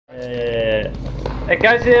Hey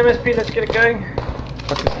guys, the MSP, let's get it going.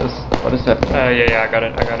 What is this? What is that? Yeah, I got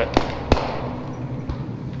it.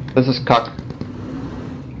 This is cock.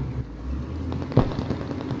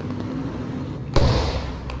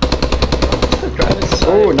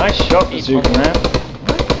 Oh, nice shot, Bazooka, man.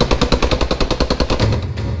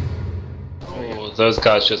 Oh, those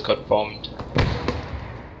guys just got bombed.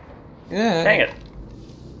 Yeah. Dang it.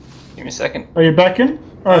 Give me a second. Are you back in?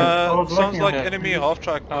 Sounds like enemy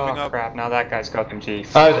half-track moving up. Oh crap, now that guy's got MG.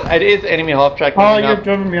 It is enemy half-track. Oh, you've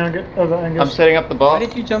driven me over Angus. I'm setting up the bar. Why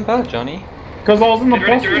did you jump out, Johnny? Because I was in the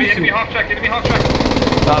boss Enemy half-track, enemy half-track.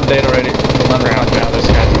 I'm dead already. Crap, now this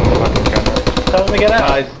guy's in the fucking gunner. Tell him to get out.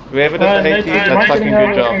 Nice. We have it at the 18, that's fucking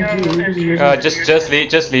good job.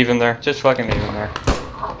 Just leave him there. Just fucking leave him there.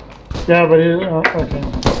 Yeah, but okay.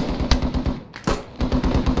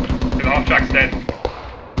 The half-track's dead.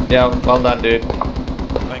 Yeah, well done, dude.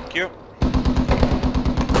 Thank you.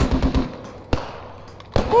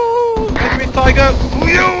 Woo! Enemy tiger!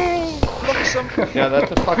 Woo! Some. Yeah,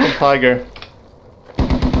 that's a fucking tiger.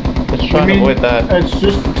 Let's try and avoid that. It's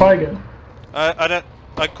just a tiger.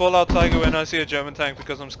 I call out tiger when I see a German tank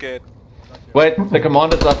because I'm scared. Wait, the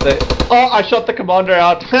commander's up there. Oh, I shot the commander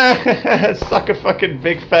out. Suck a fucking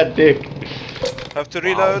big fat dick. Have to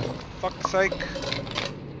reload. Fuck's sake.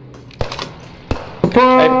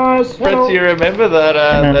 Surprise! Hey, Fritz, you remember that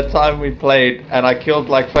that time we played and I killed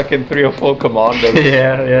like fucking 3 or 4 commanders?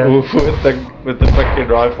 Yeah. Oof, with the fucking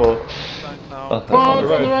rifle. Oh,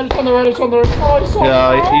 it's on the road. Oh,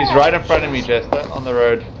 yeah, he's right in front of me, Jester, on the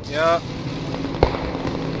road. Yeah.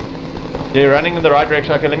 Yeah, you're running in the right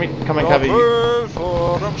direction. Okay, let me come and cover you.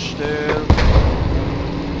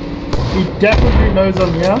 He definitely knows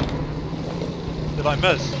I'm here. Did I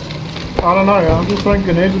miss? I don't know, I'm just throwing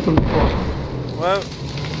grenades at them. Well, it's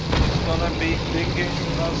gonna be thinking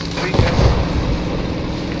last week.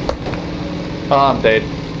 Oh, I'm dead.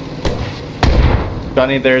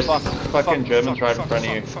 Johnny, there's fucking Germans right in front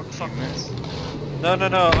of you. Fuck.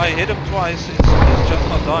 No, I hit him twice, it's just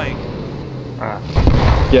not dying.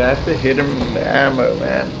 You have to hit him in the ammo,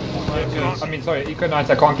 man. I mean, sorry, Eco Knights,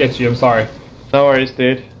 I can't get you, I'm sorry. No worries,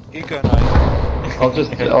 dude. Eco Knight. I'll just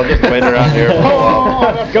wait around here for a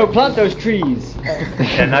while. Go plant those trees!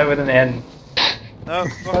 Yeah, no with an N. No,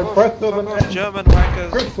 fuck Breath of off, an N. German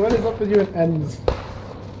wankers. Fritz, what is up with you and ends?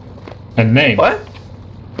 And name? What?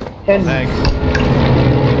 Ends. Thanks.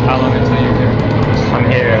 How long until you're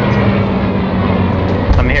here?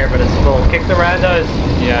 I'm here, but it's full. Kick the randos!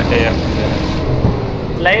 Yeah.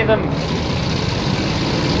 Lay them!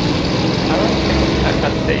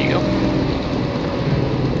 There you go.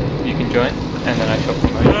 You can join, and then I shot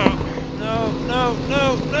them out.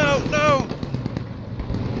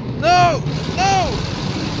 No!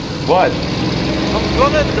 What? I'm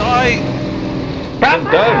gonna die! I'm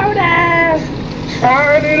done. I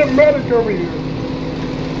need a medic over here.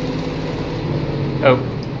 Oh,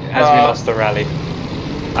 as we lost the rally.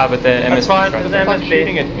 Ah, but the MSP Fine, tried. there's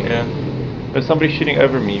shooting at me. Yeah. There's somebody shooting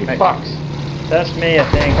over me, you fucks. That's me, I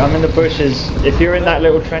think. I'm in the bushes. If you're in that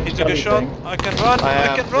little trench He took a shot. thing. I can run!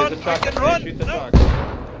 I can run! Shoot the truck.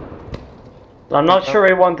 I'm not sure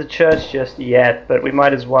we want the church just yet, but we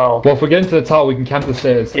might as well. Well, if we get into the tower, we can camp the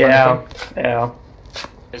stairs. Yeah.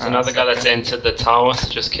 There's another guy that's entered the tower, so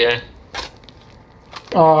just care.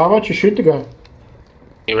 How about you shoot the guy?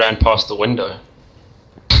 He ran past the window.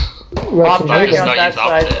 That's Like, he's amazing. not he's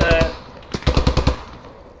up there.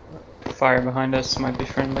 Fire behind us might be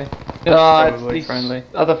friendly. It's Probably these friendly.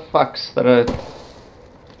 other fucks that are...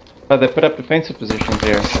 Oh, they put up defensive positions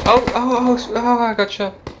here. Oh, I got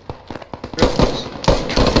shot. Real close.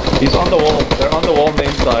 He's on the wall. They're on the wall on the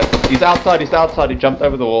inside. He's outside. He jumped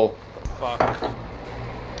over the wall. Fuck.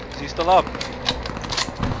 Is he still up?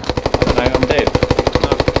 I'm dead.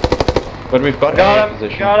 But we've got him.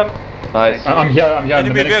 Position. Got him. Nice. I'm here.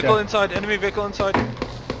 Enemy vehicle inside, enemy vehicle inside.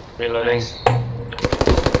 Reloading.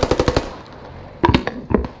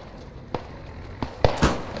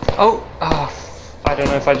 Oh, I don't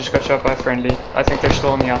know if I just got shot by a friendly. I think they're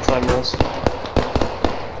still on the outside walls.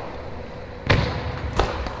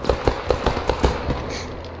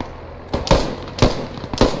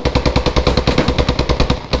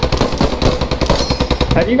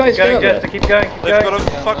 How do you guys go there? Keep going. They've got a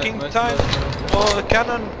fucking tank, or a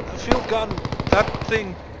cannon, a field gun, that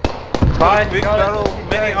thing. Fine, Big barrel,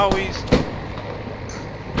 many owies.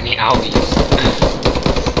 Many owies.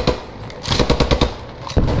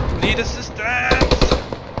 Need assistance!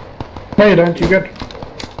 No, you don't, you good.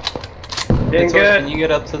 Doing good. Can you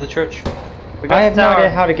get up to the church? I have no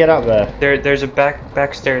idea how to get up there. There's a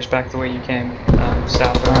back stairs back the way you came,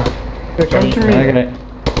 south. They come to me. Okay.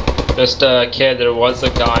 Just care there was a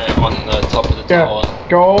guy on the top of the tower.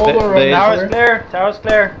 Go all the way. Tower's clear. Tower's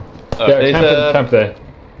clear. Yeah, camp there.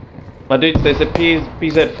 My dudes, there's a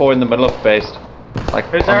PZ4 in the middle of base. Like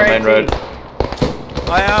Who's on the main our road.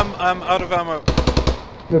 I'm out of ammo.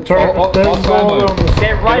 The turret Oh, there's ammo. all on the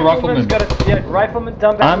Okay, rifleman's rifleman. got a rifleman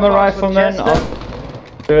dump. I'm a rifleman.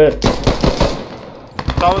 Do it.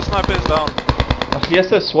 Tower sniper is down.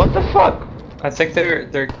 Yes, what the fuck? I think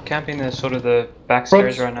they're camping the sort of the back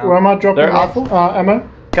stairs right now. Where am I dropping They're rifle? Ammo?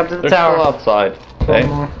 Come to the They're still tower. outside. Okay.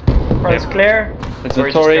 Front's clear.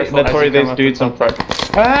 Notori, there's dudes on front.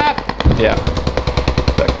 Ah! Yeah.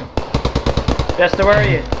 Jester, where are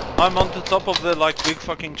you? I'm on the top of the like big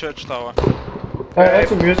fucking church tower. Hey,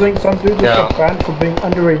 that's amusing. Some dude just got banned for being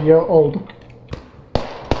under a year old.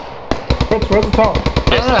 Where's the top?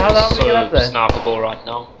 I don't know how the hell we get up there. Snappable right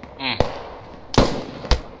now.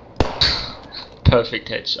 Perfect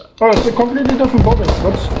headshot. Oh, it's a completely different building.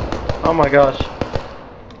 What's... Oh my gosh.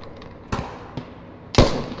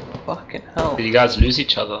 Fucking hell. Did you guys lose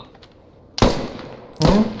each other?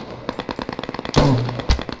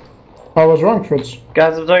 I was wrong, Fritz.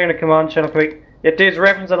 Guys, I'm talking to command channel quick. Yeah, dudes,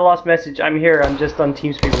 reference to the last message. I'm here. I'm just on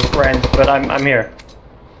TeamSpeak with friends, but I'm here.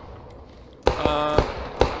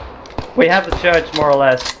 We have the church, more or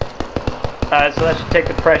less. So that should take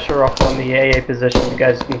the pressure off on the AA position. You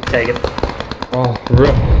guys need to take it. Oh,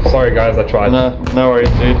 sorry guys, I tried. No worries,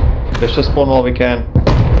 dude. Let's just spawn while we can.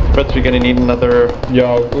 Fritz, we're gonna need another...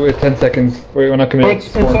 Yeah, we're 10 seconds. We're not coming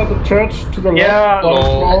Fritz, inside the church to the Yeah, left. bottom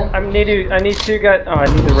floor. I need two guys. Oh, I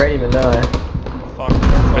need the radioman, don't I?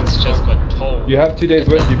 Fuck. It's just got told. You have 2 days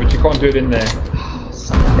with you, but you can't do it in there.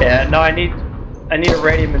 Yeah, no, I need a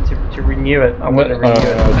radioman to renew it. I want to renew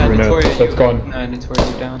it. Notori, That's gone. No,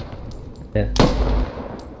 Notori, you're down. Yeah.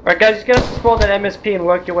 Alright guys, you're gonna have to spawn that MSP and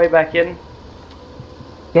work your way back in.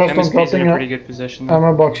 Just I'm MSP's in dropping a a pretty good position. Though.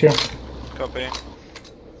 ammo box here. Copy.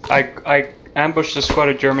 I ambushed a squad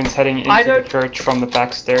of Germans heading into the church from the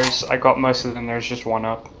back stairs. I got most of them. There's just one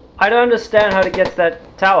up. I don't understand how to get to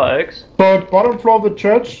that tower, Oaks. So, bottom floor of the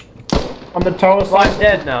church, on the tower Well, side. I'm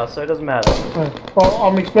dead now, so it doesn't matter. Well,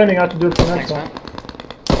 I'm explaining how to do it for next Thanks, time.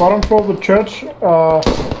 man. Bottom floor of the church,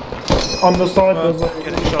 on the side there's a...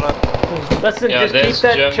 Getting shot at. Listen, Yeah, just keep there's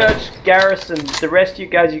that German. church garrisoned. The rest of you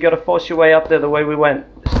guys, you gotta force your way up there the way we went.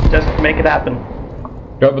 Just make it happen.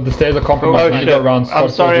 Yeah, but the stairs are compromised. Oh, You go shit. around. I'm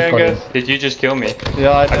sorry, Angus. Did you just kill me?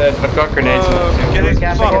 Yeah, I did. I've got grenades now too. Getting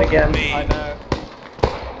Capping it fucked again. me. I know.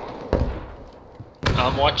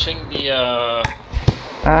 I'm watching the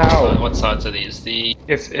Ow. what sides are these? The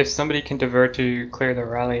If somebody can divert to clear the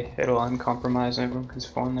rally, it'll uncompromise and everyone can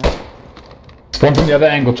spawn there. Spawn from the other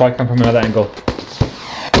angle. Try to come from another angle.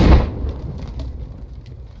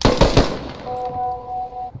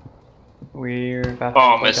 We're about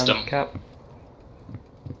Oh, to missed down him. the cap.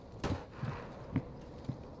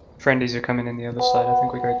 Friendlies are coming in the other side. I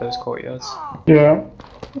think we got those courtyards. Yeah.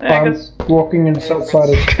 Angus. I'm walking in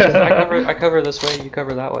south-sided. I cover this way. You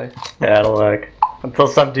cover that way. Yeah, it'll work. Until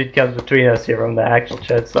some dude comes between us here from the actual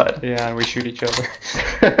church side. Yeah, and we shoot each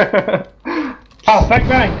other. Ah, bang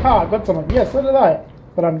bang! Ah, I got someone. Yes, so did I.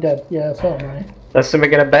 But I'm dead. Yeah, so am I. Listen, we're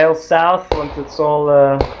gonna bail south once it's all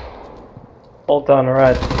done,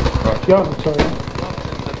 alright. Yeah, sorry.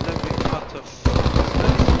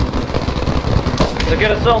 So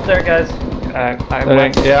good assault there, guys. I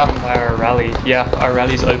went yeah. our rally. Yeah, our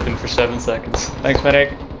rally's open for 7 seconds. Thanks,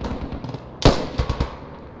 medic.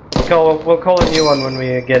 We'll call a new one when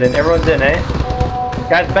we get in. Everyone's in, eh?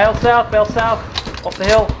 Guys, bail south, off the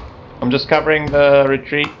hill. I'm just covering the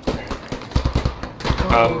retreat.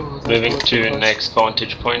 moving to next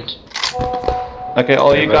vantage point. Okay,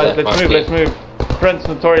 all you guys, let's Mark move, me. let's move. Friends,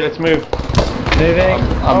 Notori, let's move. Moving.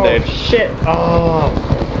 I'm dead. Shit. Oh.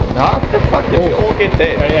 Nah, what the fuck did we all get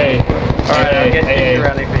dead? Hey, Alright, I'll get a new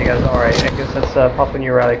rally for you guys. Alright, I guess let's pop a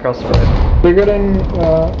new rally across the road. We got in,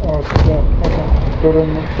 oh, yeah, okay. Got in,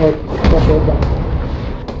 cross road down.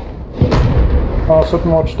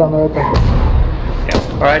 Certain watch down the road down.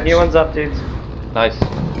 Yeah. Alright, new one's up, dudes. Nice.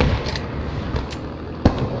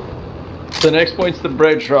 So next point's the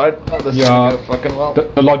bridge, right? Oh, this is gonna go fucking well.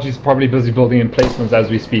 The lodge is probably busy building emplacements as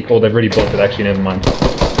we speak, or they've already built it. Actually, never mind.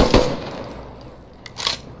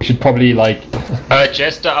 We should probably like.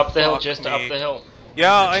 Jester up the hill, Fuck Jester me. up the hill.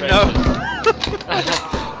 Yeah, I know.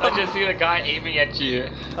 I just see the guy aiming at you.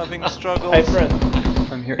 Having struggles. Hey, friend.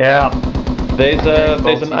 I'm here. Yeah. There's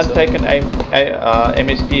an untaken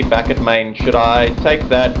MSP back at main. Should I take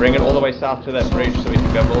that, bring it all the way south to that bridge so we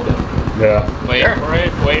can go build it? Yeah. Wait for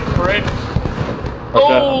it, wait for it. Okay,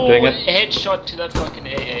 I'm Oh, doing it. headshot to that fucking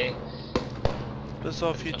AA. Piss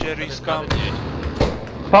off, you Jerry scum.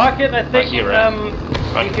 Park it, I think. Lucky rat.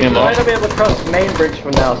 You might not be able to cross the main bridge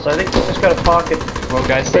from now, so I think you just gotta park it. Well,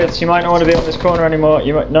 guys, Fritz, you might not want to be on this corner anymore.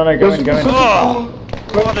 You might. No, go in. Oh!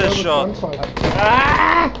 What a shot!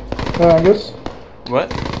 Angus, what?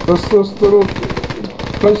 this little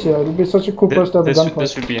place here, it would be such a cool place to have a gunfight.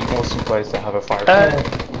 This would be an awesome place to have a fire.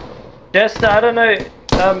 Jester, I don't know.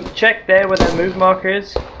 Check there where that move marker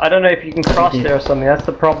is. I don't know if you can cross there or something. That's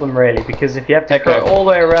the problem, really, because if you have to go all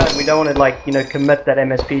the way around, we don't want to, like, you know, commit that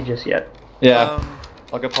MSP just yet. Yeah.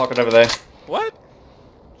 I'll go park it over there. What?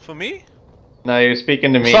 For me? No, you're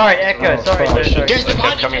speaking to me. Sorry, Echo. Sorry.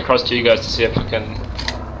 I'm coming across to you guys to see if I can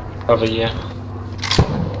over here.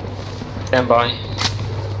 Stand by.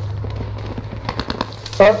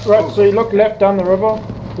 Right, so you look left down the river.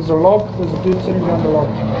 There's a log. There's a dude sitting behind the log.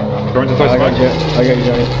 Going to throw smoke? I got you,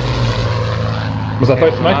 Johnny. Was that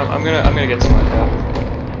throw smoke? I'm gonna get smoke out.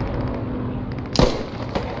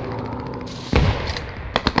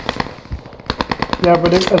 Yeah,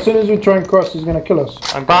 but as soon as we try and cross, he's gonna kill us.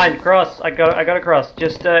 I'm fine. Cross. I got to cross.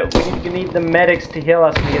 Just we need the medics to heal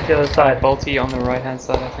us to get to the other side. Bolty on the right hand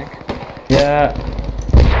side, I think. Yeah.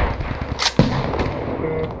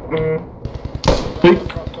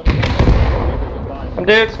 Come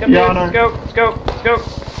dudes, come dudes. Let's go.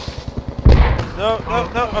 No,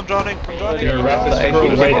 I'm drowning. Your rapid The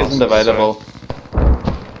AP rate isn't available.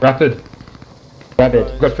 Rapid.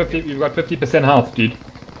 Rabbit. You've got 50% health, dude.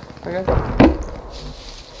 Okay.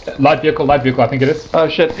 Light vehicle, I think it is. Oh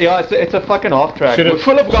shit, yeah, it's a fucking off track. Should've-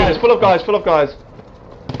 Full of guys.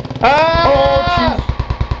 Ah!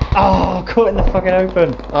 Oh, caught in the fucking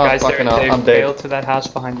open. Oh, Guys, fucking hell, they've I'm dead. failed to that house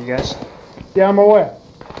behind you guys. Yeah, I'm aware.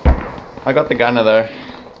 I got the gunner there.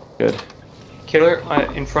 Good. Killer,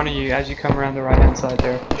 in front of you, as you come around the right hand side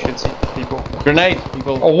there, you should see people. Grenade,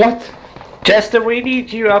 people. Oh, what? Jester, we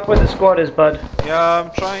need you up where the squad is, bud. Yeah,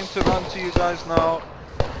 I'm trying to run to you guys now.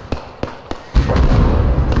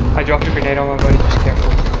 I dropped a grenade on my buddy, just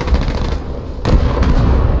careful.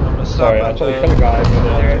 I'm a Sorry, I tried to kill a guy,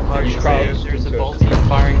 but There's There's a bolty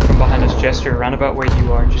firing from behind us, Jester, around about where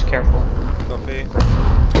you are, just careful. Copy.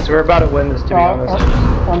 So we're about to win this, to be honest.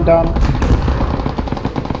 I'm down.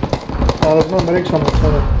 Oh, there's no medics on the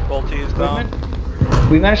side. Bolty is down.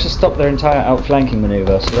 We managed to stop their entire outflanking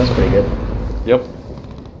maneuver, so that's pretty good. Yep.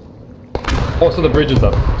 Also, the bridge is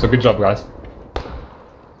up, so good job, guys.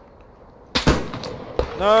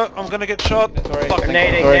 No, I'm gonna get shot. Sorry.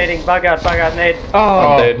 Nading, bug out, nade.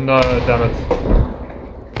 Oh, no, damn it.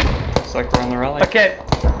 It's like we're on the rally. Okay,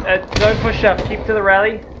 don't push up, keep to the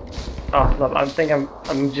rally. Oh, look, I'm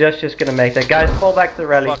just gonna make that. Guys, fall back to the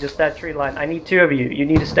rally, just that tree line. I need 2 of you, you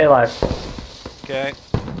need to stay alive. Okay.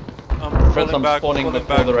 I'm Friends, falling I'm back, spawning falling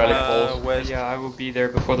before back, the rally falls. west. Yeah, I will be there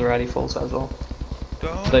before the rally falls as well.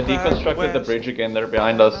 They deconstructed the bridge again, they're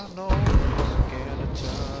behind us.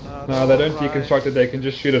 No, they don't deconstruct it, they can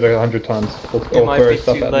just shoot it 100 times. It might be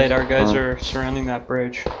too late, our guys are surrounding that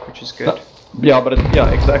bridge, which is good. Yeah, but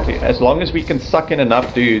yeah, exactly. As long as we can suck in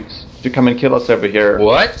enough dudes to come and kill us over here.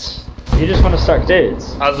 What? You just want to suck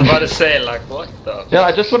dudes. I was about to say, like, what the? Yeah,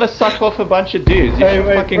 I just want to suck off a bunch of dudes. You have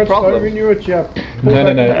a fucking Fritz, problem. don't renew it yet.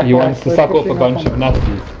 No, he wants to suck off a bunch of Nazis.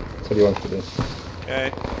 That's what he wants to do.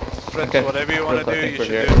 Okay. Fritz, Okay. whatever you wanna Fritz, I do, think you we're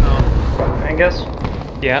should here. do it now. Angus,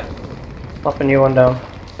 Yeah. pop a new one down.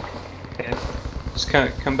 Okay. Just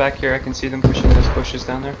come back here, I can see them pushing those bushes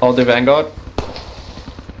down there. All the Vanguard.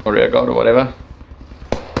 Or rear guard or whatever.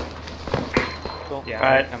 Cool. Yeah,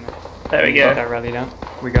 Alright. I'm coming. There we Get go. that rally down.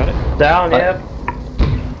 We got it. Down, yeah.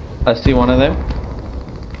 I see one of them.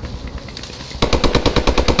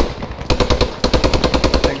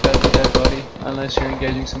 I think that's a dead body, unless you're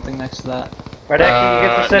engaging something next to that. Right, actually, you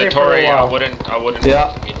get to city for a Notori, while. I wouldn't.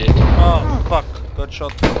 Yeah. He did. Oh, fuck. Got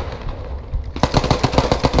shot.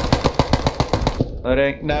 No,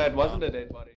 it wasn't a dead body.